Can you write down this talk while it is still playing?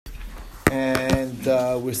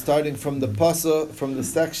and we're starting from the pasuk, from the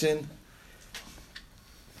section.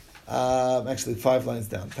 Actually, 5 lines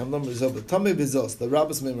down. The Rabbis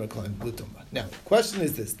Mimra Klein Blutuma. Now, the question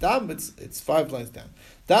is this: it's 5 lines down.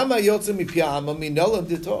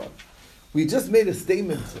 We just made a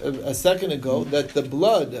statement a second ago that the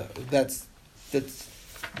blood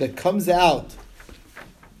that comes out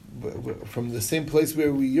from the same place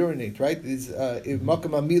where we urinate, right, is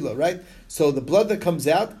makam amila, right? So the blood that comes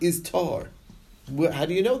out is tahor. How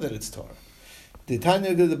do you know that it's tahor? The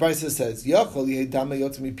Tanya, the Brisa says, "Yachol yeh dama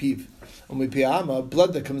yotz mipiv, u'mipiyama,"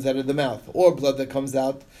 blood that comes out of the mouth, or blood that comes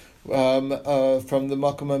out from the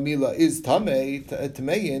makam amila is tamei,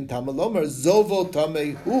 tameyin, tamalomer, zovo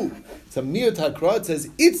tamei hu. It's a mir takra. It says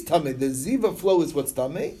it's tamei. The ziva flow is what's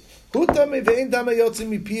tamei. Hu tamei ve'en dama yotz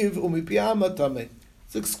mipiv, u'mipiyama tamei.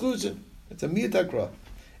 It's exclusion. It's a mir takra.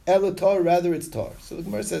 Elatar, rather it's tar. So the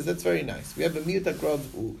Gemara says that's very nice. We have a mir takra of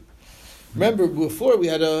hu. Remember, before we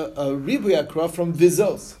had a ribuy akra from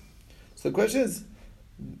vizos. So the question is,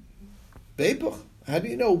 Beipuch, how do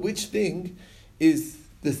you know which thing is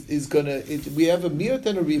gonna? We have a miyut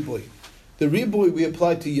and a ribuy. The ribuy we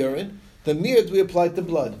apply to urine. The miyut we apply to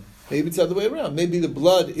blood. Maybe it's the other way around. Maybe the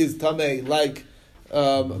blood is tamei like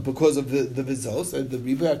because of the vizos, and the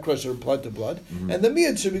ribuy akra should apply to blood, and the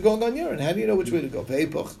miyut should be going on urine. How do you know which way to go?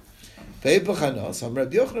 Beipuch anos.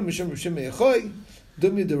 Rabbi Yochanan mishum Shimei Yechoy.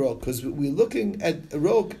 Because we're looking at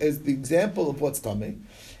rok as the example of what's tummy,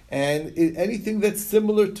 and anything that's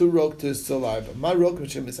similar to rok, to saliva. My rok,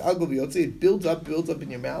 it builds up in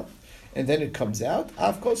your mouth, and then it comes out.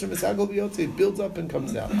 Of course, it builds up and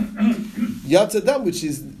comes out. Yatzadam, which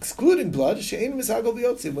is excluding blood,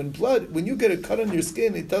 when you get a cut on your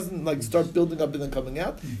skin, it doesn't like start building up and then coming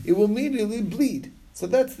out. It will immediately bleed. So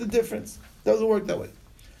that's the difference. It doesn't work that way.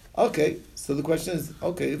 Okay, so the question is,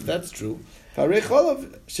 okay, if that's true,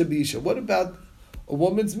 what about a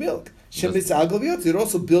woman's milk? It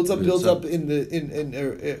also builds up in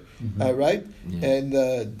the right, yeah, and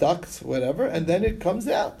ducts, whatever, and then it comes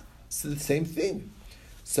out. It's the same thing.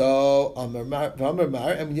 So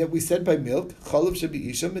and yet we said by milk, cholav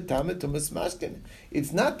shebiisha mitame tumas mashkin.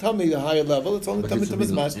 It's not tummy the higher level. It's only tummy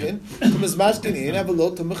tumas mashkin. Tumas mashkin in have a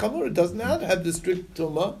low tumah chamur. It does not have the strict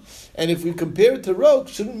tumah. And if we compare it to rok,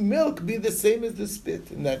 shouldn't milk be the same as the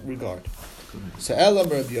spit in that regard? So Elam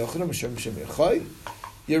Rabbi Yochanan Mishum Shimei Yechoy.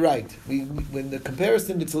 You're right. When the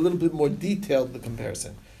comparison, it's a little bit more detailed. The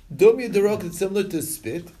comparison. Dumya derok is similar to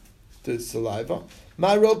spit, to saliva.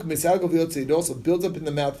 Marok misagov yotze, it also builds up in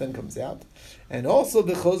the mouth and comes out. And also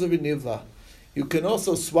the chozer v'nivla, you can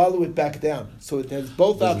also swallow it back down. So it has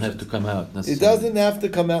both options. It doesn't have to come out necessarily. It doesn't have to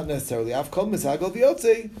come out necessarily. Avkol misagov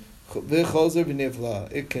yotze v'chozer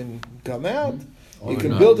v'nivla. It can come out. You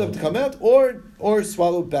can build up to come out, or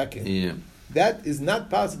swallow back in. Yeah. That is not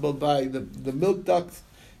possible by the milk duct.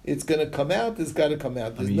 It's going to come out. It's got to come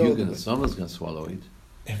out. There's someone's going to swallow it.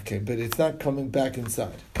 Okay, but it's not coming back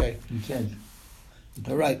inside. Okay. Okay.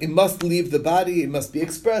 All right. It must leave the body. It must be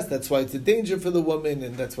expressed. That's why it's a danger for the woman,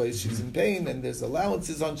 and that's why she's in pain. And there's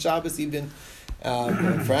allowances on Shabbos even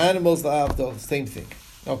for animals. Same thing.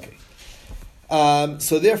 Okay.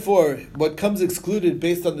 So therefore, what comes excluded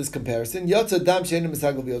based on this comparison? First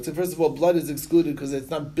of all, blood is excluded because it's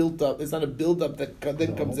not built up. It's not a build-up that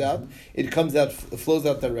then comes out. It comes out, flows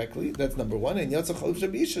out directly. That's number one. And even though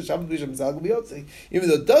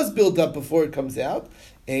it does build up before it comes out,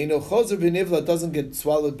 it doesn't get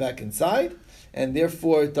swallowed back inside, and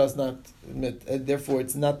therefore it does not. Therefore,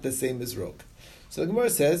 it's not the same as rok. So the Gemara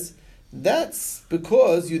says that's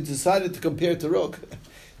because you decided to compare it to rok.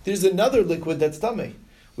 There's another liquid that's tamei,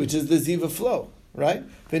 which is the ziva flow, right?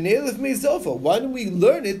 Why don't we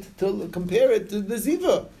learn it to compare it to the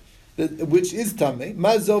ziva, which is tamei?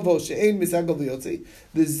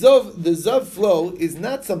 The zav flow is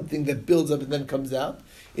not something that builds up and then comes out.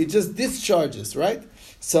 It just discharges, right?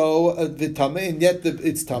 So the tamei, and yet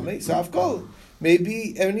it's tamei. So afkol,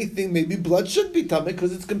 maybe blood should be tamei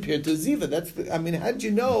because it's compared to ziva. How did you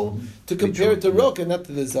know to compare it to rok and not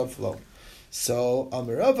to the zav flow? So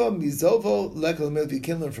Amarava Mizovo Lekal Milk, you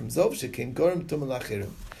can learn from Zov Shekin Gorim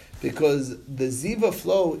Tumalachirim. Because the Ziva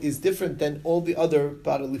flow is different than all the other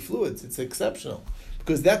bodily fluids. It's exceptional.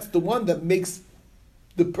 Because that's the one that makes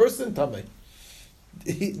the person tamei.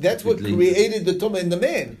 That's what created the tumah in the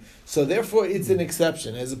man. So therefore it's an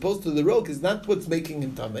exception. As opposed to the rok is not what's making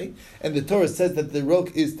him tamei. And the Torah says that the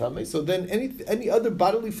rok is tamei. So then any other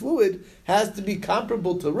bodily fluid has to be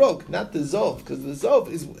comparable to rok, not the zov. Because the zov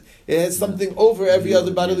it has something over every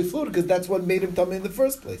other bodily fluid because that's what made him tamei in the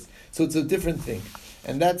first place. So it's a different thing.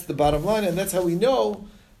 And that's the bottom line. And that's how we know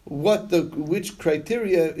which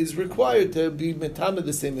criteria is required to be metama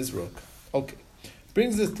the same as rok. Okay.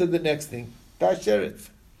 Brings us to the next thing, Sheretz.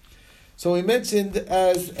 So we mentioned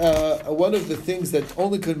as one of the things that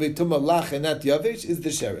only convey Tumah Lach and not Yavesh is the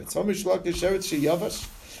Sheretz.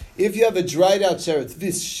 If you have a dried out Sheretz,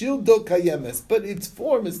 Vishildo Kayemes, but its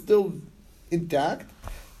form is still intact,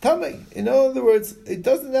 Tamei. In other words, it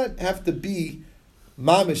does not have to be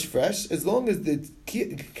mamish fresh, as long as it's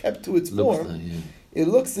kept to its form, it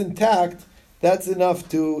looks intact. That's enough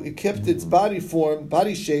to it kept its body form,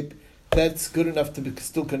 body shape. That's good enough to be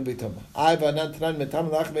still convey tumah. As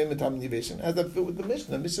I fit with the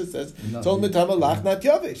Mishnah. The Mishnah says it's only mitama lach, not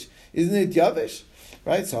yavish. Isn't it yavish?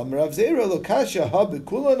 Right. So Rav Zera lokasha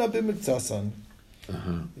habikulan abimiktasan.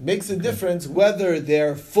 It makes a difference whether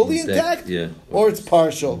they're fully intact or it's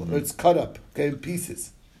partial or it's cut up, okay, in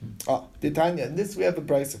pieces. Titania, and this we have a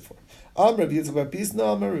brisa for. Rav Yitzchak bar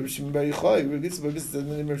Pisna, Rav Shimon bar Yochai, Rav Yitzchak bar Pisna says the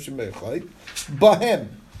name of Rav Shimon bar Yochai. Bahem,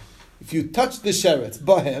 if you touch the sheretz,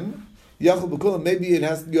 bahem, yachol b'kulam. Maybe it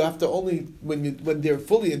has. You have to only when they're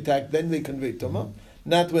fully intact, then they convey tumah,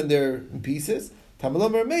 not when they're in pieces.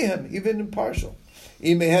 Tamalam or mehem, even in partial.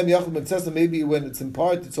 Mehem yachol b'tzasa. Maybe when it's in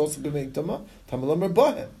part, it's also conveying tumah. Tamalam or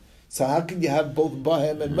bahem. So how can you have both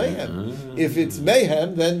bahem and mayhem? If it's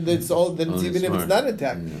mayhem, then it's all. Then it's even smart. If it's not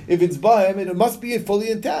intact. If it's bahem, it must be fully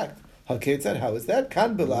intact. Haketzad, how is that?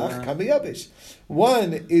 Kan belach, kan beyavish.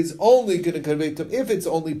 One is only going to convey to if it's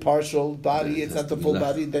only partial body, it's not the full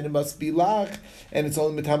body, then it must be lach, and it's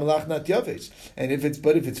only mitam lach, not yavish. And if it's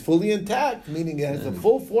fully intact, meaning it has the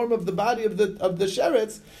full form of the body of the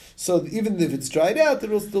sheretz, so even if it's dried out, it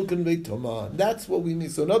will still convey toma. That's what we mean.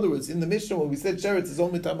 So in other words, in the Mishnah, when we said sheretz is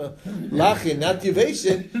only mitam lachin, not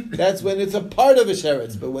yaveshin, that's when it's a part of a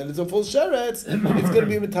sheretz. But when it's a full sheretz, it's going to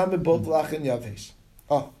be mitam both lach and yavesh.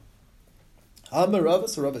 So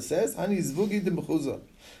Rava says, apparently,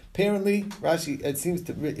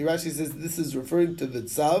 Rashi says this is referring to the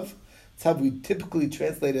tzav. Tzav we typically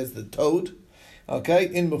translate as the toad. Okay,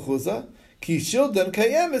 in mechuzah. Ki shildan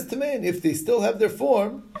kayem is tamein. If they still have their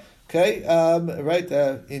form, okay,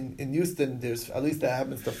 in Houston, there's at least that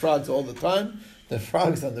happens to frogs all the time. The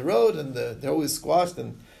frogs on the road, and they're always squashed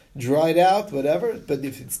and dried out, whatever. But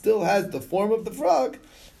if it still has the form of the frog,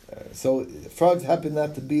 so frogs happen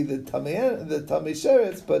not to be the tamei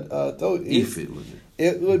sheretz, but toad is. If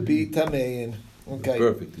it would be tamein. Okay.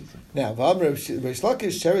 Perfect. Now, Reish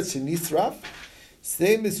Lakish sheretz shenisraf.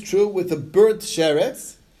 Same is true with a burnt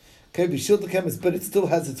sheretz. Okay, but it still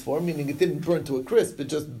has its form, meaning it didn't burn to a crisp; it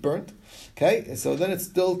just burnt. Okay, so then it's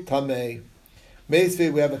still tamei.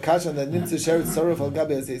 Meisvei, we have a kasha on that nimtza sheretz saruf al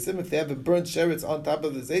gabe hazeisim. If they have a burnt sheretz on top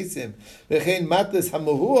of the zeisim, v'chein matlis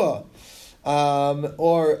hamuhua.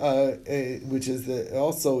 Which is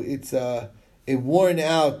it's a worn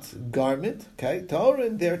out garment. Okay,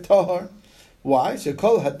 tahorin, they're tahor. Why?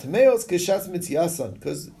 Shekol hatmeos keshas mitziasan.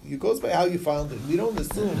 Because it goes by how you found it. We don't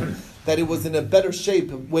assume that it was in a better shape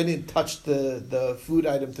when it touched the food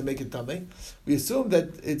item to make it tamei. We assume that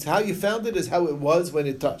it's how you found it is how it was when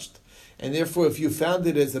it touched. And therefore, if you found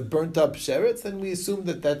it as a burnt-up sheretz, then we assume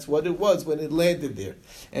that that's what it was when it landed there.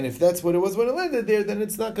 And if that's what it was when it landed there, then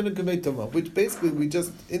it's not going to convey tumah. Which basically we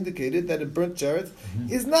just indicated that a burnt sheretz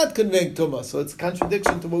is not conveying tumah. So it's a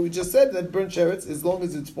contradiction to what we just said, that burnt sheretz, as long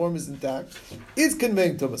as its form is intact, is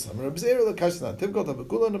conveying tumah.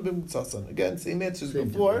 Again, same answers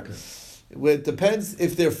before. Okay. It depends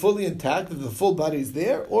if they're fully intact, if the full body is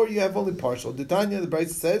there, or you have only partial. The Tanya, the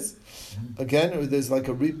Brisa says, again, there's like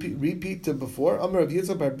a repeat to before. Amar Rav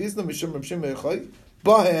Yitzchak bar Bisna Mishum Rav Shimon bar Yochai.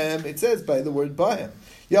 Bahem, it says by the word Bahem.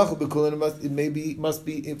 Yachol b'kulan, it must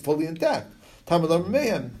be fully intact. Tamalam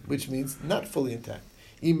Mehem, which means not fully intact.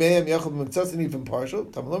 Imehem Yachol b'mektzas, even partial.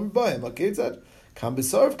 Tamalam Bahem. Aketzad kam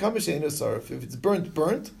b'sarf, kam b'sheinu sarf. If it's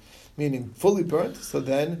burnt, meaning fully burnt, so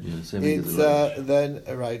then it's then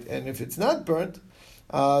right. And if it's not burnt,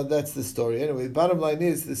 that's the story. Anyway, the bottom line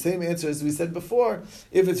is the same answer as we said before.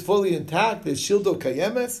 If it's fully intact, there's shildo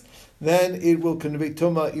kayemes, then it will convey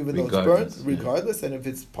tumah even though it's burnt, regardless. And if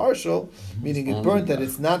it's partial, meaning it burnt that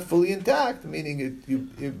it's not fully intact, meaning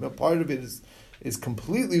a part of it is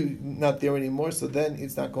completely not there anymore, so then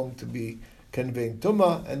it's not going to be conveying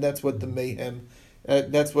tumah, and that's what the mayhem,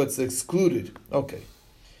 that's what's excluded. Okay.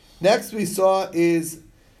 Next we saw is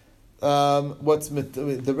the rest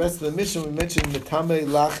of the mission. We mentioned metame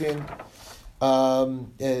lachin.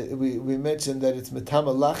 We mentioned that it's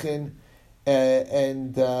metame lachin,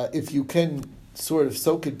 and if you can sort of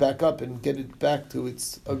soak it back up and get it back to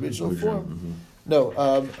its original form, No,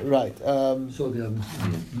 right. So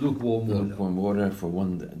lukewarm water. Lukewarm water for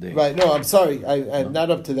 1 day. Right, no, I'm sorry. I'm not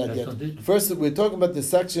up to that That's yet. not it? First, we're talking about the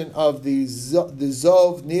section of the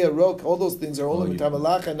Zov, Nia, Rok, all those things are only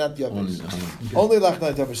Mitamalach and not Yavish. Only Lach,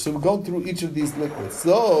 not Yavish. So we're going through each of these liquids.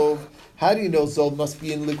 Zov, how do you know Zov must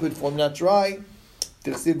be in liquid form, not dry?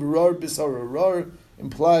 Tichsiv Ror, Bisar Ror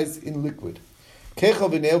implies in liquid. Kecha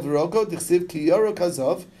V'neo V'roko, Tichsiv Ki Yorok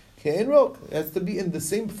HaZov, Ke'en Rok. It has to be in the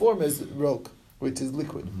same form as Rok, which is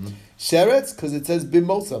liquid. Sheretz, because it says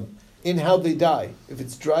bimosam, in how they die. If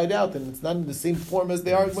it's dried out, then it's not in the same form as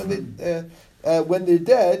they are when they're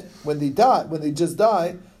dead, when they die, when they just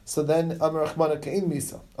die. So then Amar Rachmana Kain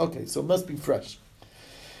Misa. Okay, so it must be fresh.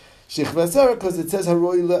 Shechvazera, because it says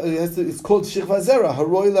it's called Shechvazera,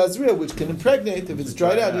 Haroi Lazria, which can impregnate. If it's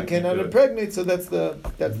dried out, it cannot impregnate. So that's the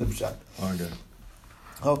pshat.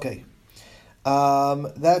 Okay,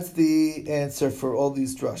 that's the answer for all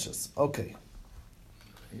these drashas. Okay.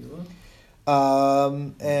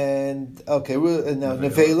 And okay, now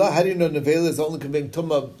nevela. How do you know nevela is only conveying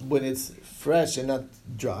tumah when it's fresh and not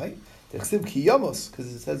dry? Because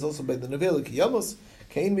it says also by the nevela kiyamos.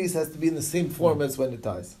 Kain meat has to be in the same form as when it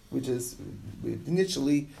dies, which is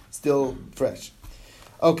initially still fresh.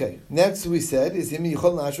 Okay, next we said is if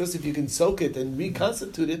you can soak it and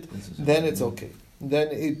reconstitute it, then it's okay. Then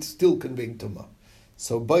it's still conveying tumah.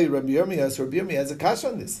 So by Rabbi Yirmiyah has a kash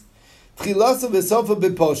on this. When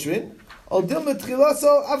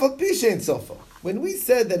we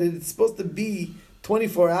said that it's supposed to be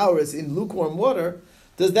 24 hours in lukewarm water,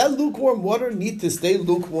 does that lukewarm water need to stay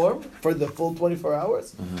lukewarm for the full 24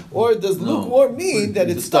 hours? Or does lukewarm mean that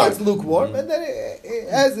it starts lukewarm and then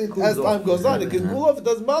as time goes on, it can cool off, it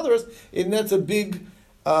doesn't bother us, and that's a big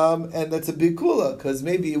kula, because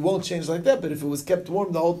maybe it won't change like that, but if it was kept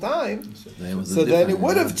warm the whole time, so then it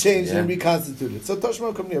would have changed and reconstituted. So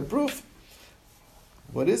Tashma come near proof.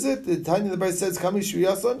 What is it? The Tanya the Bride says, "Kami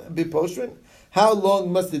shuyason biposhrin." How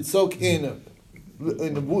long must it soak in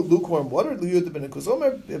lukewarm water?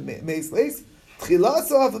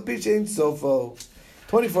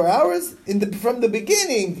 24 hours. From the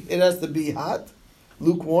beginning, it has to be hot,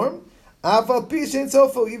 lukewarm.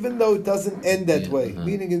 Even though it doesn't end that way,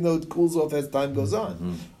 meaning even though it cools off as time goes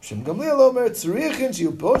on. In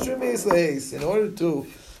order to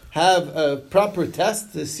have a proper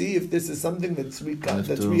test to see if this is something that's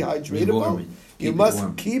rehydratable, you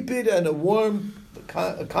must keep it in a warm,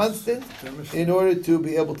 constant, in order to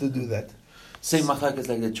be able to do that. Same machak is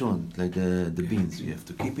like the chun, like the beans. You have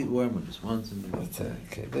to keep it warm or just once.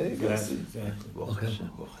 Okay, there you go.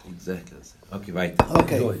 Exactly. Okay, right.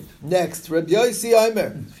 Okay, next, Rabbi Yossi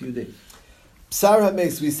Aimer. A few days. Psar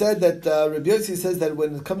HaMeis. We said that Rabbi Yossi says that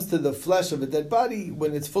when it comes to the flesh of a dead body,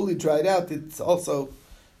 when it's fully dried out, it's also,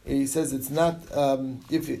 he says it's not, only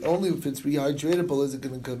if it's rehydratable is it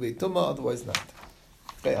going to convey tumah, otherwise not.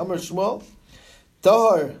 Okay, Amar Shmuel.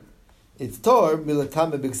 Tahar, it's tahar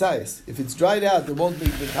milatame b'gzayis. If it's dried out, it won't be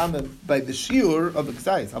metame by the shiur of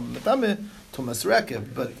b'gzayis. Metame tumas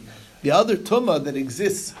rekev. But the other tumah that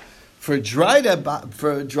exists for a dried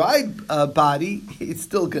body, it's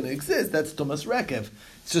still going to exist. That's tumas rekev.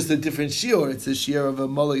 It's just a different shiur. It's a shiur of a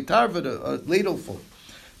molei tarvet, a ladleful.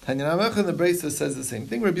 Tanya Namach the Brisa says the same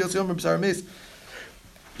thing. Rabbi Yossi Omer B'sar HaMeis.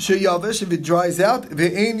 Sheyavesh, if it dries out,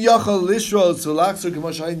 ve'ein yachal lishro sulachser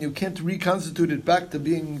k'moshayin, you can't reconstitute it back to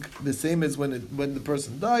being the same as when the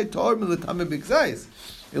person died. Tor milatame b'gzayis,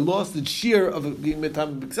 it lost its shear of being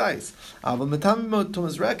metame b'gzayis. Aval metame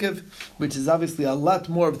tumas rekev, which is obviously a lot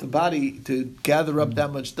more of the body to gather up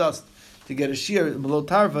that much dust to get a shear. Below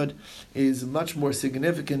tarvad is much more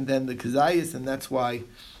significant than the kazayis, and that's why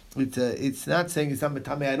it's not saying it's not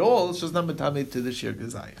metame at all. It's just not metame to the shear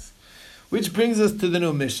kazayis. Which brings us to the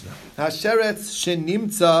new Mishnah. Hasheretz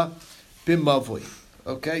shenimtza b'mavoi.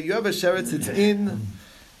 Okay, you have a sheretz. It's in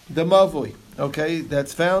the mavoi. Okay,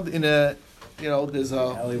 that's found in a, there's a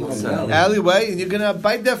alleyway, and you're gonna,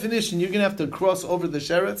 by definition, you're gonna have to cross over the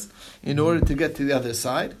sheretz in order to get to the other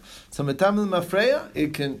side. So metamel mafreya,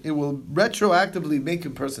 it will retroactively make a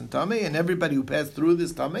person tamei, and everybody who passed through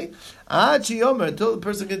this tamei, until the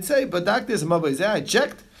person can say, but doctor mavoi, I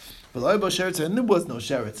checked. And there was no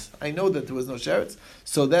sheretz. I know that there was no sheretz,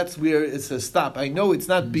 so that's where it's a stop. I know it's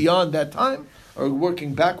not beyond that time, or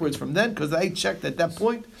working backwards from then, because I checked at that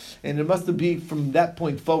point, and it must be from that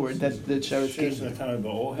point forward that the sheretz came. The time of the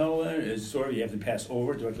ohel is sort of you have to pass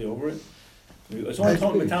directly over it. It's only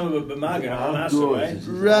talking about the time of b'magen,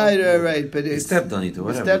 right. But he stepped on it.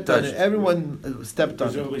 Stepped on it. Everyone stepped on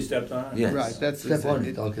it. Presumably stepped on it. Yes. Right. That's step on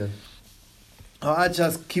it. Okay.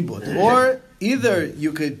 Just kibut, or either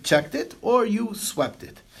you could checked it or you swept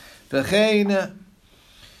it. B'chein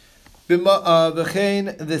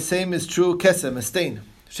The same is true, kesem, a stain.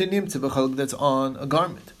 That's on a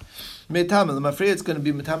garment. I'm afraid it's going to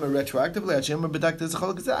be metama retroactively.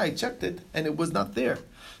 I checked it and it was not there.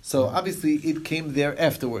 So obviously it came there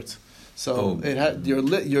afterwards. So it had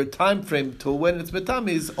your time frame till when it's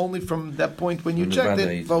metama is only from that point when you checked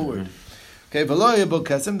it forward. Okay,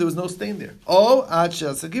 there was no stain there. Or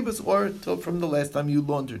till from the last time you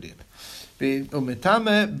laundered it. And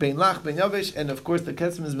of course the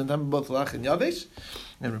kesem is metama both lach and yavesh.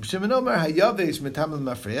 And Reb Shimon Omer hayavesh metama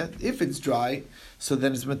l'mafreya. If it's dry, so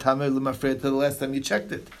then it's metama l'mafreya to the last time you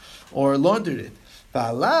checked it or laundered it.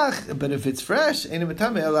 But if it's fresh, ain't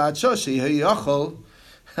metama ela adshoshi hayachol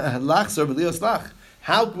lach or b'lios lach.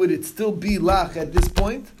 How would it still be lach at this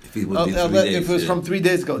point? If it was from 3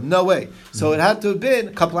 days ago, no way. So it had to have been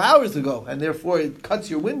a couple of hours ago, and therefore it cuts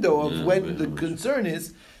your window of when the concern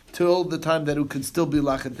is till the time that it could still be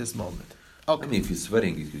lach at this moment. Okay. I mean, if you're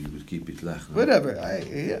sweating, you would keep it lach. No? Whatever,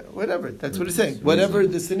 whatever. That's what it's saying. Whatever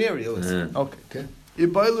the scenario is. Okay.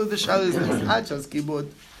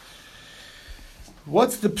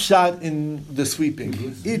 What's the pshat in the sweeping?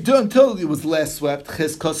 Until it was last swept,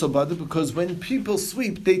 because when people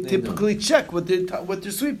sweep, they typically check what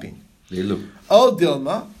they're sweeping. They look. Oh,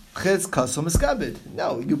 Dilma,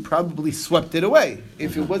 no, you probably swept it away.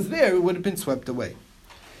 If it was there, it would have been swept away.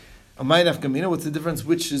 What's the difference?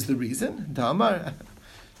 Which is the reason? Ta'amar,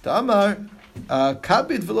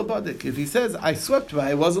 kabid v'labadik. If he says, I swept, but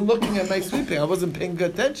I wasn't looking at my sweeping, I wasn't paying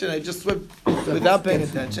attention, I just swept without paying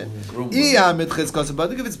attention.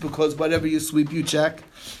 If it's because whatever you sweep, you check.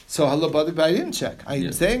 So halabadik, but I didn't check.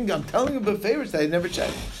 I'm telling you about favors that I never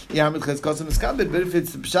checked. But if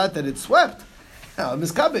it's the pshat that it swept,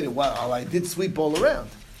 well, I did sweep all around.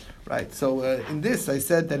 Right, so in this I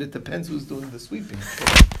said that it depends who's doing the sweeping.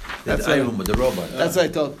 That's the robot. That's what I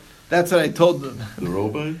told. That's what I told them. The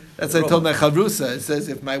robot. That's what I told my chavrusa. It says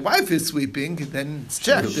if my wife is sweeping, then it's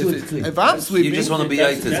checked. If I'm sweeping, you just want to be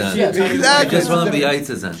Aitzazan. Exactly. You just want to be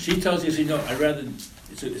Aitzazan. She tells you, no, I'd rather.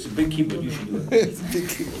 It's a big kibbutz. You should do it. It's a big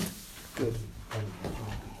kibbutz. Good.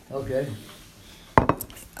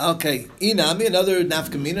 Okay, inami, another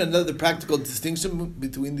nafkamina, another practical distinction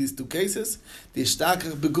between these two cases. The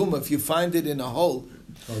ishtakach beguma, if you find it in a hole.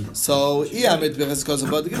 So, it's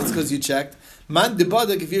because you checked. Man de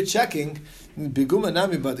badak, if you're checking, beguma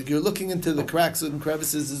nami badak, you're looking into the cracks and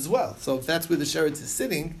crevices as well. So if that's where the sheretz is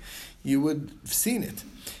sitting, you would have seen it.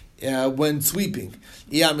 When sweeping.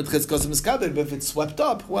 But if it's swept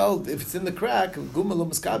up, well, if it's in the crack,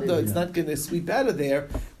 it's not going to sweep out of there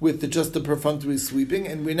with just the perfunctory sweeping,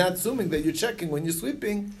 and we're not assuming that you're checking when you're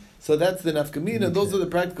sweeping, so that's the nafkamina. Okay. Those are the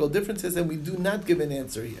practical differences, and we do not give an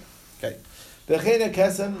answer here. Okay. So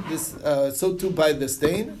too by the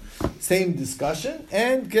stain, same discussion,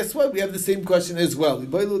 and guess what? We have the same question as well.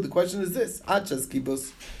 The question is this: Achas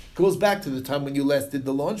kibos. Goes back to the time when you last did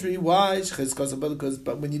the laundry. Why?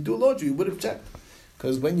 But when you do laundry, you would have checked.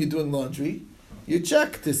 Because when you're doing laundry, you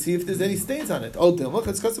check to see if there's any stains on it. The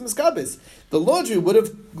laundry would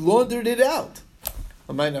have laundered it out.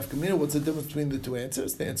 What's the difference between the two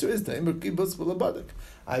answers? The answer is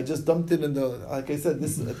I just dumped it in the. Like I said,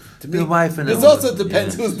 this to me. This also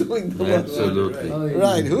depends who's doing the laundry. Absolutely.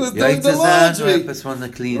 Right, who's doing the laundry?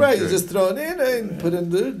 Right, you just throw it in and put in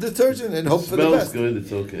the detergent and hope for the best. Smells good,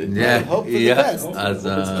 it's okay. Yeah, hope for the best.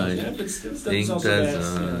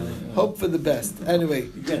 Hope for the best. Anyway.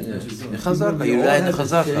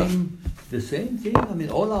 The same thing. I mean,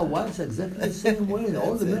 all our wives are exactly the same way.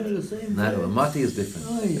 All the men are the same. No, Mati is different.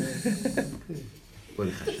 Oh,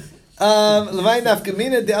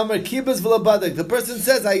 The person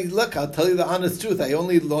says, I'll tell you the honest truth. I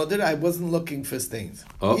only laundered. I wasn't looking for stains.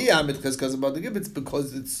 It's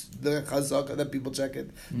because it's the chazaka that people check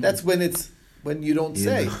it. That's when you don't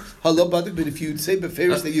say hello, but if you say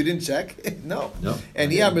beferish that you didn't check, no.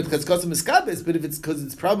 And but if it's because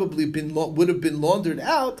it's probably would have been laundered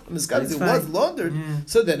out, it was laundered,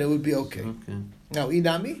 so then it would be okay. Now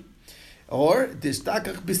inami, or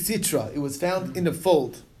distakach besitra, it was found in a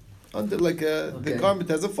fold, under the garment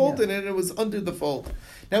has a fold in it, and it was under the fold.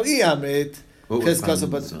 Now iyamit. The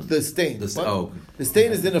stain. The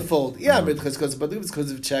stain is in a fold. But it's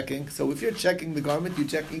because of checking. So if you're checking the garment, you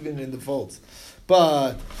check even in the folds.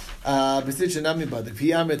 But it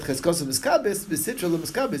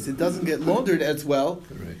doesn't get laundered as well.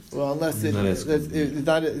 Well, unless it's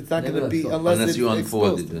not going to be unless you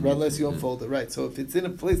unfold it. Unless you unfold it, right? So if it's in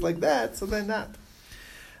a place like that, so then not.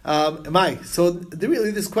 So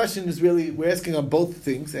this question is really, we're asking on both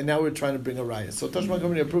things, and now we're trying to bring a raya. So Tashma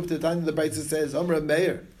Kamini approved the time the Brayta says, Omra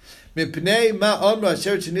Meir, Mipnei ma Omra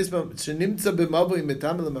Asher Shenimtza b'Mavui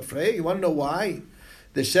Mitamel Mafrei. You want to know why?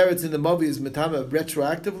 the sheretz in the mavi is metama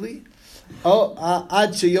retroactively. Oh,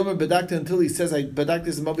 ad sheyomer bedakta, until he says I bedakta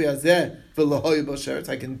is mavi hazeh v'lahoy bo sheretz.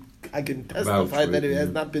 I can testify that it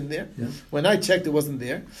has not been there. Yeah. When I checked, it wasn't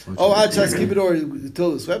there. Oh, ad shas keep it or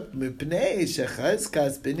until it's swept. Mipnei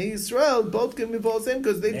shechazkas b'nei Yisrael both can be both in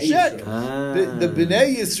because they check. The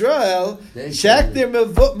b'nei Yisrael check their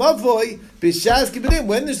mavoy b'shas kibudim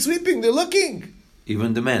when they're sweeping. They're looking.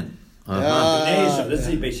 Even the men. B'nai Yisrael. Let's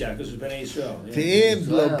see Beis Yaakov is B'nai Yisrael. V'im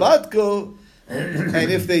lo batko. And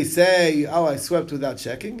if they say, "Oh, I swept without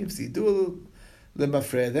checking," if you do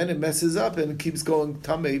lemafreya, then it messes up and it keeps going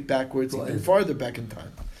tamei backwards, even farther back in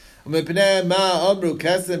time.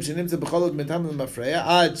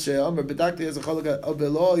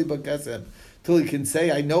 Till he can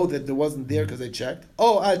say, "I know that there wasn't there because I checked."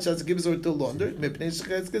 Oh, ad gives her till laundered.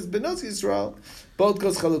 Both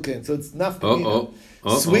goes chalukin, so it's not.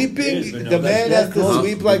 Sweeping, the man has to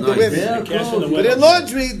sweep like the women. But in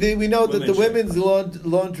laundry, we know that the women's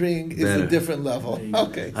laundering is a different level.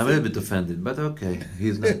 Okay. I'm a little bit offended, but okay.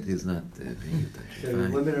 He's not being touched. The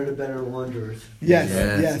women are the better launderers. Yes.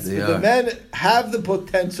 They But are. the men have the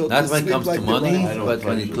potential Not to when it sweep comes like to the money, women. but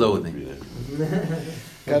when it's clothing.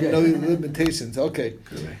 Got to know your limitations. Okay.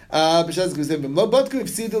 Otherwise,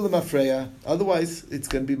 it's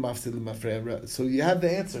going to be mafsid l'mafreya. So you have the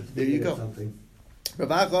answer. There you go. Rav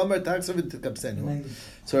Acha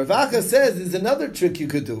So Rav Acha says there's another trick you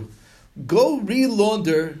could do. Go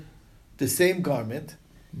re-launder the same garment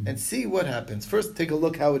and see what happens. First, take a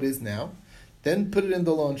look how it is now. Then put it in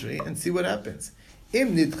the laundry and see what happens.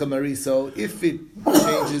 Im nidcha mariso, if it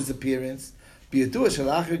changes appearance,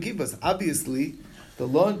 obviously,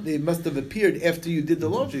 it must have appeared after you did the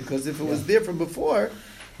laundry, because if it was there from before,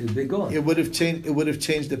 it would have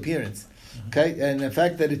changed appearance. Okay, and the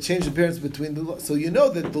fact that it changed appearance between so you know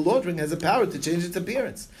that the laundering has a power to change its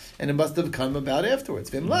appearance, and it must have come about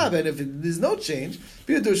afterwards. And if there's no change,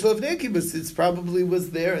 it probably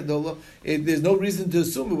was there. There's no reason to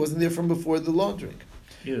assume it wasn't there from before the laundering.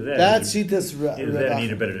 Either that, That's Shitas Rav. either that,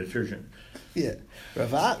 need a better detergent. Yeah,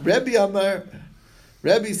 Rebbe Amar.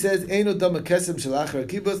 Rebbe says, "Eino dama kesem shalachar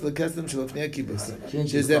kibus lekesem shalafnei kibus."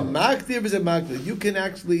 You can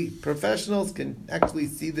actually, professionals can actually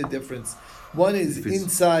see the difference. One is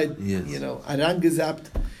inside, arangezapt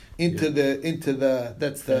into the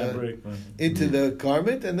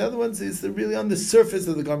garment, and the other one is really on the surface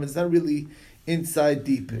of the garment. It's not really inside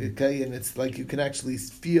deep, okay? And it's like you can actually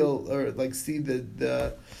feel or like see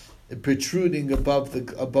the protruding above the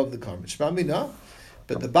garment. Shmami no.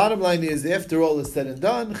 But the bottom line is, after all is said and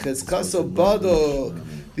done, chezkaso badok,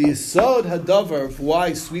 the yesod hadavar of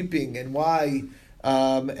why sweeping and why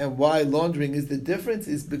laundering is the difference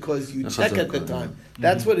is because you check at the time.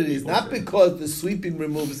 That's what it is. Not because the sweeping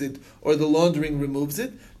removes it or the laundering removes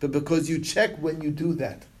it, but because you check when you do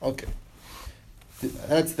that. Okay.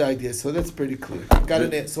 That's the idea. So that's pretty clear.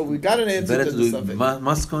 So we got an answer to the subject.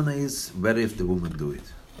 Maskona is better if the woman do it.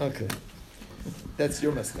 Okay. That's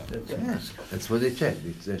your maskana. That's what they check.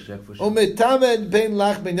 They check for sure. Umetama and bein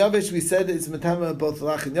lach ben yavish. We said it's metama both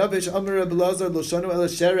lach and yavish. Amar Rebbe Lazar loshanu ela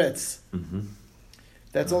sheretz.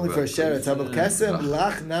 That's only for sheretz. Abel kasem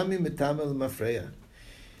lach nami metama l'mafreya.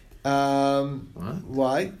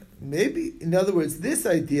 Why? Maybe, in other words, this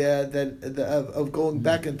idea that of going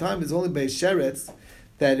back in time is only by sheretz.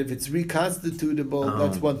 That if it's reconstitutable,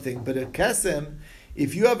 that's one thing. But a kasem,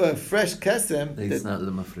 if you have a fresh kesem, it's not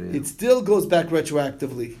l'mafreya. It still goes back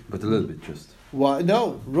retroactively. But a little bit just. Why?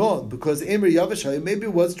 No, wrong. Because Emer Yavashai, maybe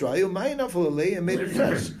it was dry, and made it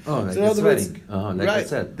fresh. Oh, like so in other words, like right, I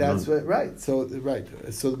said. That's what, right. So the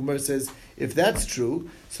Gemara says, if that's true,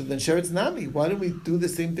 so then sheretz nami. Why don't we do the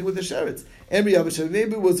same thing with the sheretz? Emer Yavashai,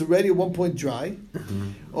 maybe it was already at one point dry,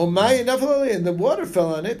 or and the water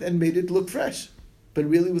fell on it and made it look fresh, but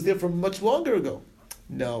really it was there from much longer ago.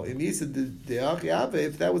 No, if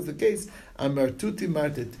that was the case,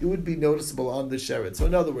 it would be noticeable on the sheretz. So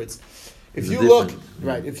in other words, if you look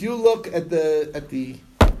at the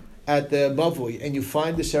mavoi and you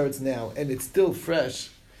find the sheretz now and it's still fresh,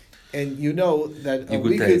 and you know that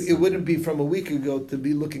it wouldn't be from a week ago to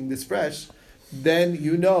be looking this fresh, then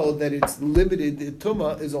you know that it's limited. The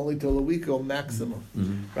tumah is only till a week ago maximum,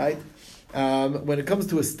 right? When it comes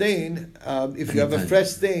to a stain, if you have a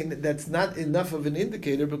fresh stain, that's not enough of an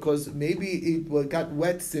indicator because maybe it got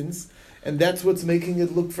wet since, and that's what's making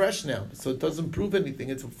it look fresh now. So it doesn't prove anything.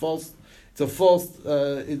 It's a false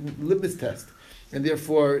litmus test, and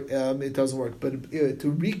therefore it doesn't work. But to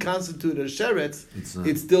reconstitute a sheretz,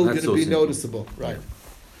 it's still going to be noticeable, right?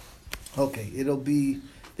 Okay,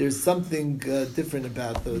 there's something different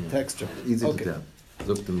about the texture. Easy okay. to tell.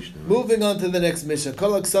 Moving on to the next mission.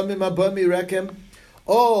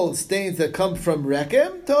 all stains that come from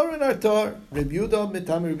Rekem, Torin are Tor. Rabbi Yehuda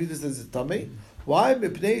Mitami, Rabbi Yehuda says it's Tami. Why?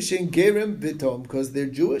 Mipnei Shein Gerim Vitom, because they're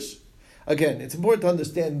Jewish. Again, it's important to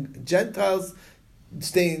understand Gentiles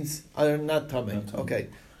stains are not Tami. Okay,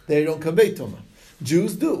 they don't convey Tuma.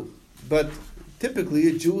 Jews do, but typically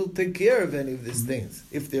a Jew will take care of any of these stains.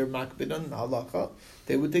 If they're makbid on halacha,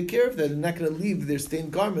 they would take care of that. They're not going to leave their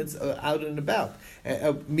stained garments out and about,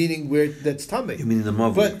 meaning where that's tummy. You mean in the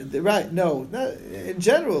Mavu? But right, no, in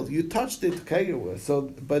general, you touched it, okay.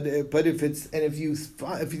 So, but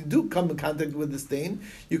if you do come in contact with the stain,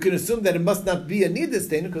 you can assume that it must not be a needed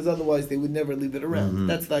stain, because otherwise they would never leave it around. Mm-hmm.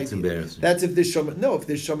 That's the idea. It's embarrassing. That's if there's shomer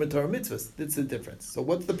Torah mitzvahs. That's the difference. So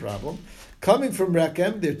what's the problem? Coming from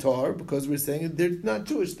Rekem, they're Tar, because we're saying they're not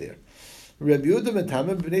Jewish there. Rabbi Yehuda and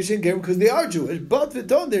Tamim b'nei Shein Gerim, because they are Jewish, but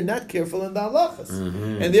v'ton, they're not careful in the halachas,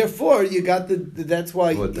 and therefore you got that's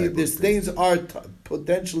why the stains are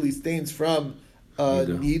potentially stains from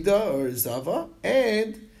Nida or Zava,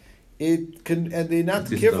 and they're not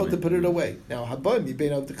careful to put it away. Now Habam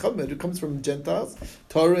Mibein of the Kamid, it comes from Gentiles,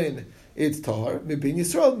 Tarin, it's Tar, Mibein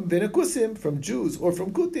Yisrael, Mibein Akusim, from Jews or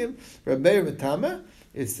from Kutim, Rabbi Meir and Tameh.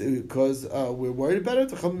 It's because we're worried about it.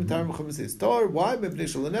 Chacham says Tar. Why?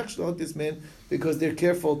 This man, because they're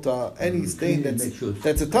careful to any stain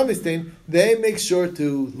that's a tummy stain. They make sure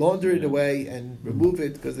to launder it away and remove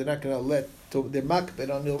it, because they're not going to let their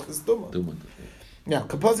makbet on ilchas tumah. Now,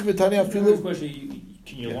 kapasik v'tanya afilu. Question: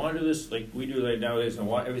 can you launder this like we do right nowadays? And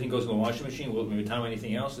everything goes in the washing machine. Will we time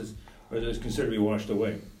anything else, or is it considered to be washed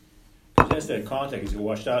away? Because that's that contact is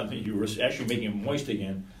washed out, and you're actually making it moist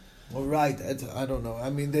again. Well, right. I don't know. I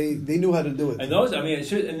mean, they knew how to do it. And those, I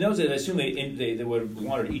assume they would have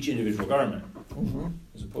wanted each individual garment,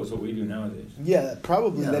 as opposed to what we do nowadays. Yeah,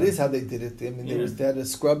 probably that is how they did it. I mean, they had a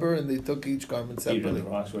scrubber and they took each garment separately.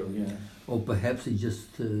 Or perhaps it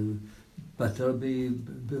just better be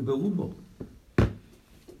berubo.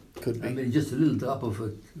 Could be. I mean, just a little drop of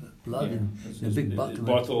blood in a big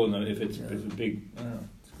bottle. If it's a big, I don't know.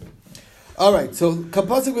 All right, so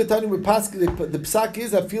kapasik v'tani with pask. The psak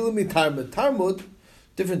is afilu mitarmud. Tarmud,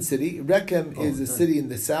 different city. Rekem is a city in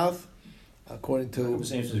the south, according to the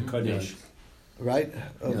same city as Kadesh. Right?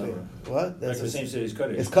 Okay. Yeah. What? That's the same city as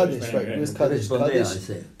Kadesh. It's Kadesh, right? Where's Kadesh?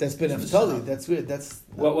 Kadesh. That's been Naphtali. That's weird. That's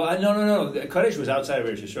no. Kadesh was outside of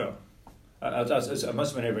Eretz Yisrael. It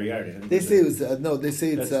must have been every yard. They say it was no. They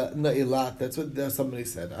say it's no Eilat. That's what somebody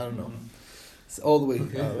said. I don't know. It's all the way.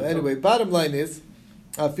 Okay. Anyway, bottom line is.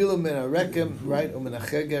 Afilu min rekem, right? Min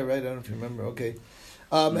achege, right? I don't know if you remember. Okay.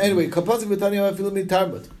 Anyway, kapasik v'tanya afilu min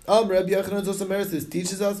tarmud. Rabbi Yochanan Zosameris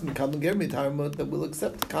teaches us that we'll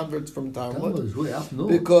accept converts from Tarmud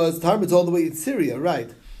because Tarmud's all the way in Syria,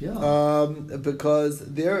 right? Yeah. Because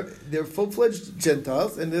they're full-fledged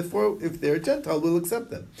Gentiles, and therefore, if they're a Gentile, we'll accept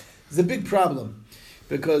them. It's a big problem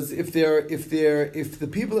because if the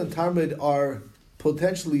people in Talmud are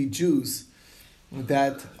potentially Jews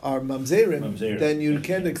that are mamzerim, then you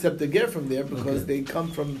can't accept the ger from there because they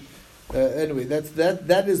come from. Anyway,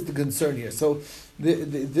 that is the concern here. So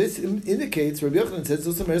this indicates Rabbi Yochanan says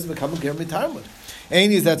Zosameres mekabel ger mitarmud.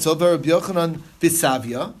 Ein is that so? Rabbi Yochanan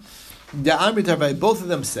Bisavia. The Amritar, both of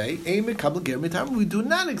them say, "Ein mekabel ger mitarmud." We do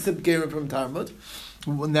not accept gerim from Talmud.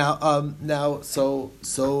 Now, and Rabbi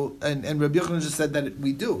Yochanan just said that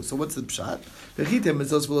we do. So what's the pshat?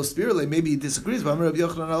 Maybe he disagrees. But Rabbi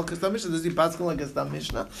Yochanan al Mishnah. Does he pass like a Stam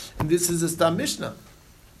Mishnah? And this is a Stam Mishnah.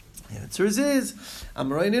 The answer is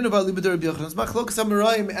Amorayin about Libed Rabbi Yochanan's machlokas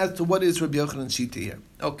Amorayin as to what is Rabbi Yochanan's shita here.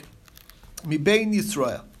 Okay, Mibein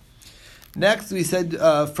Yisrael. Next, we said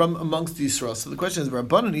from amongst the Yisrael. So the question is,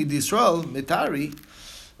 Rabbanani the Yisrael mitari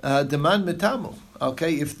demand mitamu.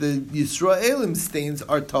 Okay, if the Yisraelim stains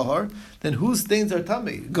are tahar, then whose stains are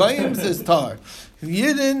tamei? Goyim says tahar,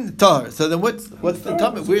 Yidden tahar. So then what's the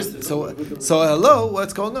tamei? So hello,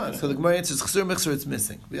 what's going on? So the Gemara answers chsur mixer, it's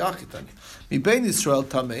missing. Mibein Yisrael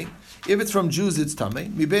tamei. If it's from Jews, it's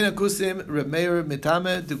tamei. Mibein akusim remeir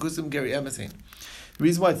mitame dekusim geri emesin. The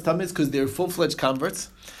reason why it's tamei is because they're full-fledged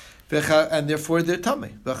converts, and therefore they're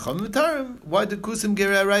tamei. Why dekusim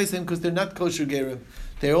geri araisin? Because they're not kosher gerim.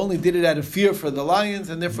 They only did it out of fear for the lions,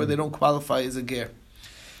 and therefore they don't qualify as a ger.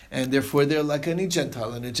 And therefore they're like any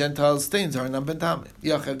Gentile, and a Gentile's stains are not bentame.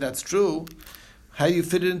 If that's true, how do you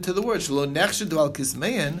fit it into the word?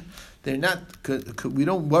 They're not. We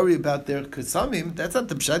don't worry about their kisamim. That's not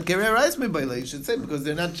the pshat. You should say because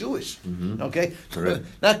they're not Jewish. Mm-hmm. Okay,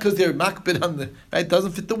 not because they're makbid on the right.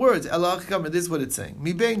 Doesn't fit the words. This is what it's saying.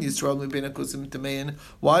 Mi bein Yisrael, mi bein akusim tamein.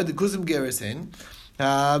 Why the kusim ger is in?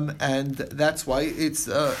 And that's why it's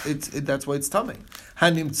tummy.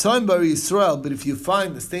 Hanim tzaim bar Yisrael, but if you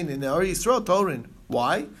find the stain in Ar Yisrael, Torin.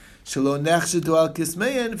 Why? Shelo nechshedu al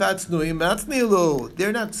kismein v'atznuim matznilu.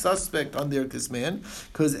 They're not suspect on their kismein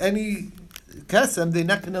because any kesem they're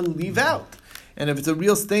not going to leave out. And if it's a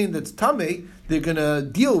real stain that's tamei, they're going to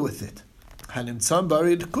deal with it. Hanimtzam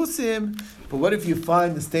barid kusim. But what if you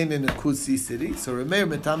find the stain in a kusi city? So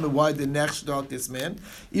remember, why the nechshedu al kismein?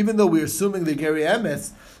 Even though we're assuming they're geri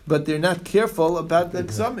emes, but they're not careful about the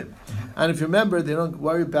ksamim. And if you remember, they don't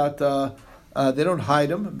worry about, they don't hide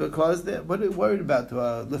them because what are they worried about?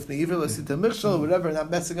 Lifnei iver, lasita michshol, whatever, not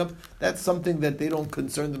messing up. That's something that they don't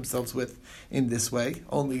concern themselves with in this way,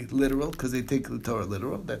 only literal, because they take the Torah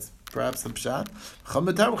literal. That's perhaps some pshat.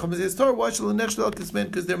 Why shall the next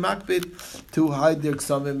because they're makbid to hide their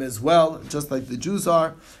ksamim as well, just like the Jews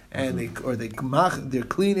are, and they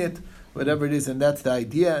clean it. Whatever it is, and that's the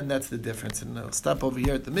idea, and that's the difference. And I'll stop over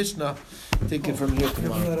here at the Mishnah, take it from here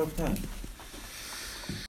tomorrow. We're running out of time.